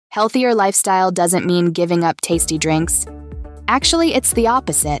Healthier lifestyle doesn't mean giving up tasty drinks. Actually, it's the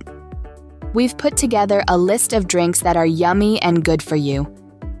opposite. We've put together a list of drinks that are yummy and good for you.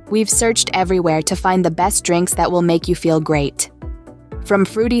 We've searched everywhere to find the best drinks that will make you feel great. From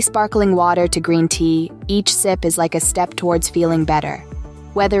fruity sparkling water to green tea, each sip is like a step towards feeling better.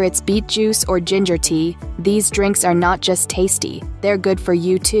 Whether it's beet juice or ginger tea, these drinks are not just tasty, they're good for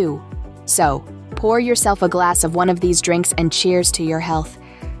you too. So, pour yourself a glass of one of these drinks and cheers to your health.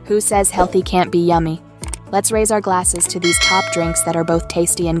 Who says healthy can't be yummy? Let's raise our glasses to these top drinks that are both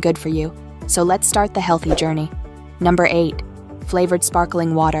tasty and good for you. So let's start the healthy journey. Number 8. Flavored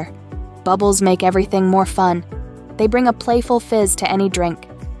sparkling water. Bubbles make everything more fun. They bring a playful fizz to any drink.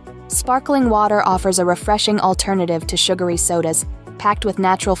 Sparkling water offers a refreshing alternative to sugary sodas, packed with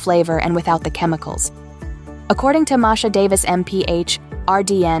natural flavor and without the chemicals. According to Masha Davis MPH,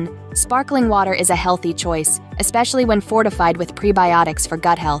 RDN, sparkling water is a healthy choice, especially when fortified with prebiotics for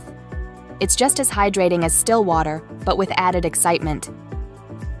gut health. It's just as hydrating as still water, but with added excitement.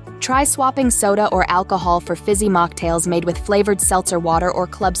 Try swapping soda or alcohol for fizzy mocktails made with flavored seltzer water or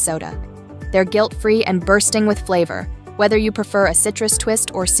club soda. They're guilt-free and bursting with flavor, whether you prefer a citrus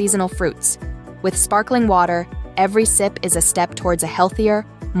twist or seasonal fruits. With sparkling water, every sip is a step towards a healthier,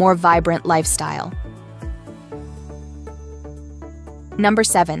 more vibrant lifestyle. Number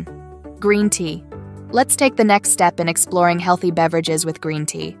 7. Green tea. Let's take the next step in exploring healthy beverages with green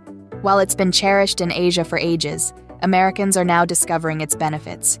tea. While it's been cherished in Asia for ages, Americans are now discovering its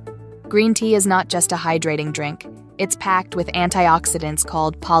benefits. Green tea is not just a hydrating drink. It's packed with antioxidants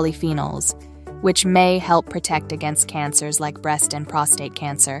called polyphenols, which may help protect against cancers like breast and prostate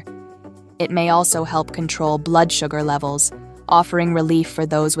cancer. It may also help control blood sugar levels, offering relief for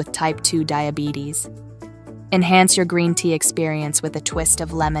those with type 2 diabetes. Enhance your green tea experience with a twist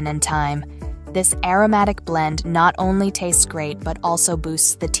of lemon and thyme. This aromatic blend not only tastes great but also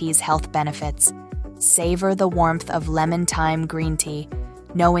boosts the tea's health benefits. Savor the warmth of lemon-thyme green tea,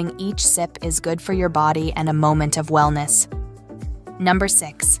 knowing each sip is good for your body and a moment of wellness. Number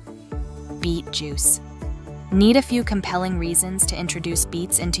 6. Beet juice. Need a few compelling reasons to introduce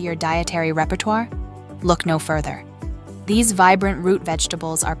beets into your dietary repertoire? Look no further. These vibrant root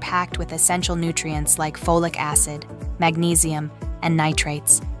vegetables are packed with essential nutrients like folic acid, magnesium, and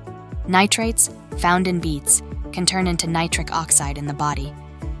nitrates. Nitrates, found in beets, can turn into nitric oxide in the body,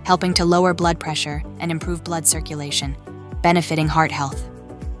 helping to lower blood pressure and improve blood circulation, benefiting heart health.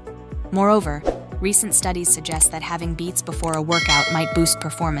 Moreover, recent studies suggest that having beets before a workout might boost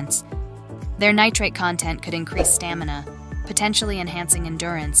performance. Their nitrate content could increase stamina, potentially enhancing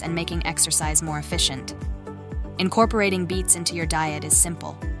endurance and making exercise more efficient. Incorporating beets into your diet is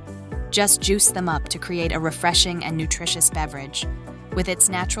simple. Just juice them up to create a refreshing and nutritious beverage. With its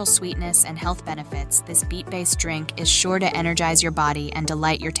natural sweetness and health benefits, this beet-based drink is sure to energize your body and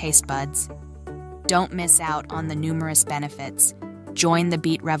delight your taste buds. Don't miss out on the numerous benefits. Join the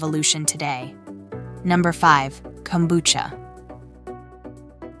beet revolution today. Number 5. Kombucha.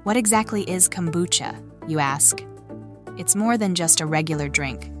 What exactly is kombucha, you ask? It's more than just a regular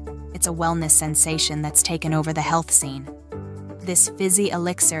drink. It's a wellness sensation that's taken over the health scene. This fizzy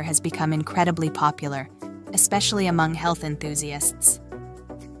elixir has become incredibly popular, especially among health enthusiasts.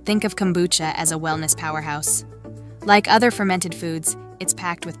 Think of kombucha as a wellness powerhouse. Like other fermented foods, it's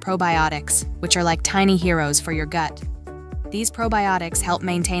packed with probiotics, which are like tiny heroes for your gut. These probiotics help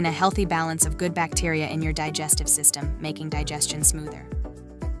maintain a healthy balance of good bacteria in your digestive system, making digestion smoother.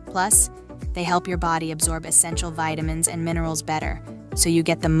 Plus, they help your body absorb essential vitamins and minerals better, so you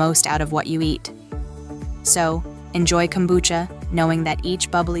get the most out of what you eat. So, enjoy kombucha, knowing that each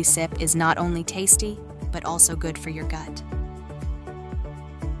bubbly sip is not only tasty, but also good for your gut.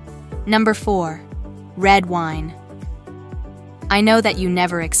 Number 4. Red wine. I know that you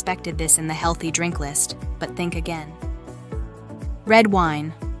never expected this in the healthy drink list, but think again. Red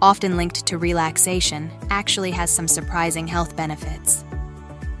wine, often linked to relaxation, actually has some surprising health benefits.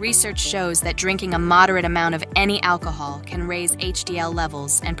 Research shows that drinking a moderate amount of any alcohol can raise HDL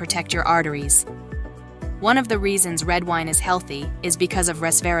levels and protect your arteries. One of the reasons red wine is healthy is because of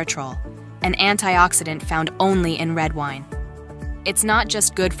resveratrol, an antioxidant found only in red wine. It's not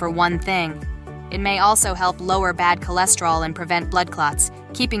just good for one thing. It may also help lower bad cholesterol and prevent blood clots,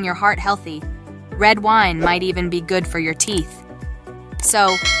 keeping your heart healthy. Red wine might even be good for your teeth.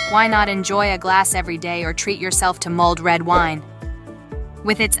 So, why not enjoy a glass every day or treat yourself to mulled red wine?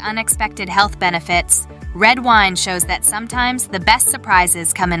 With its unexpected health benefits, red wine shows that sometimes the best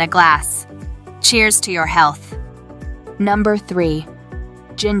surprises come in a glass. Cheers to your health. Number 3.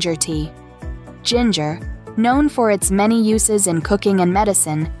 Ginger tea. Ginger, known for its many uses in cooking and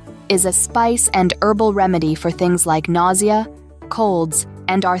medicine, is a spice and herbal remedy for things like nausea, colds,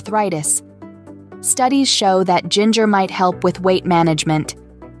 and arthritis. Studies show that ginger might help with weight management.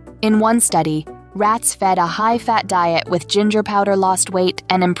 In one study, rats fed a high-fat diet with ginger powder lost weight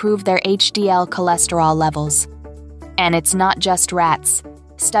and improved their HDL cholesterol levels. And it's not just rats.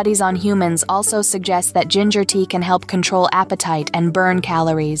 Studies on humans also suggest that ginger tea can help control appetite and burn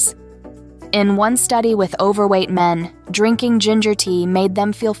calories. In one study with overweight men, drinking ginger tea made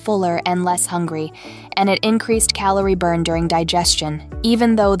them feel fuller and less hungry, and it increased calorie burn during digestion.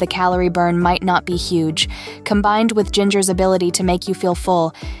 Even though the calorie burn might not be huge, combined with ginger's ability to make you feel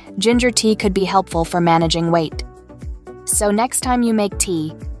full, ginger tea could be helpful for managing weight. So next time you make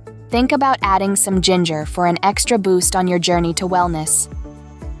tea, think about adding some ginger for an extra boost on your journey to wellness.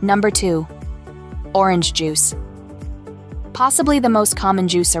 Number 2. Orange juice. Possibly the most common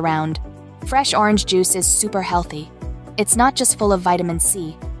juice around. Fresh orange juice is super healthy. It's not just full of vitamin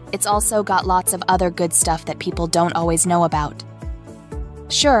C, it's also got lots of other good stuff that people don't always know about.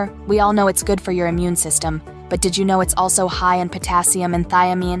 Sure, we all know it's good for your immune system, but did you know it's also high in potassium and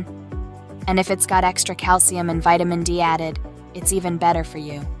thiamine? And if it's got extra calcium and vitamin D added, it's even better for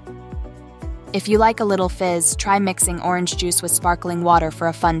you. If you like a little fizz, try mixing orange juice with sparkling water for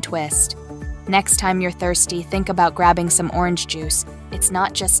a fun twist. Next time you're thirsty, think about grabbing some orange juice. It's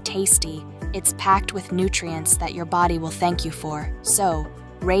not just tasty, it's packed with nutrients that your body will thank you for. So,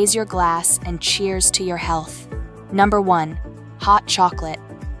 raise your glass and cheers to your health. Number 1. Hot chocolate.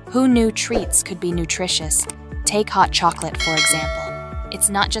 Who knew treats could be nutritious? Take hot chocolate, for example. It's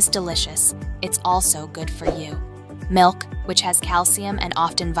not just delicious, it's also good for you. Milk, which has calcium and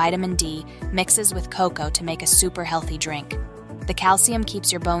often vitamin D, mixes with cocoa to make a super healthy drink. The calcium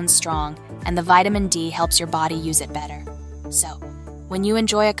keeps your bones strong, and the vitamin D helps your body use it better. So, when you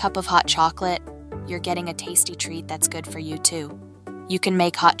enjoy a cup of hot chocolate, you're getting a tasty treat that's good for you too. You can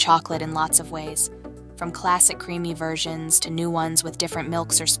make hot chocolate in lots of ways, from classic creamy versions to new ones with different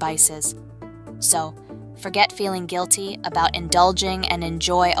milks or spices. So, forget feeling guilty about indulging and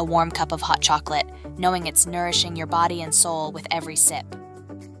enjoy a warm cup of hot chocolate, knowing it's nourishing your body and soul with every sip.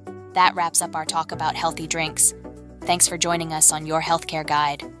 That wraps up our talk about healthy drinks. Thanks for joining us on your healthcare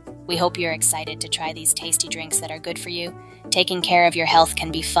guide. We hope you're excited to try these tasty drinks that are good for you. Taking care of your health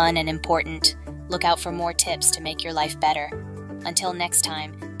can be fun and important. Look out for more tips to make your life better. Until next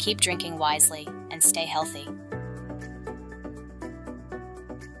time, keep drinking wisely and stay healthy.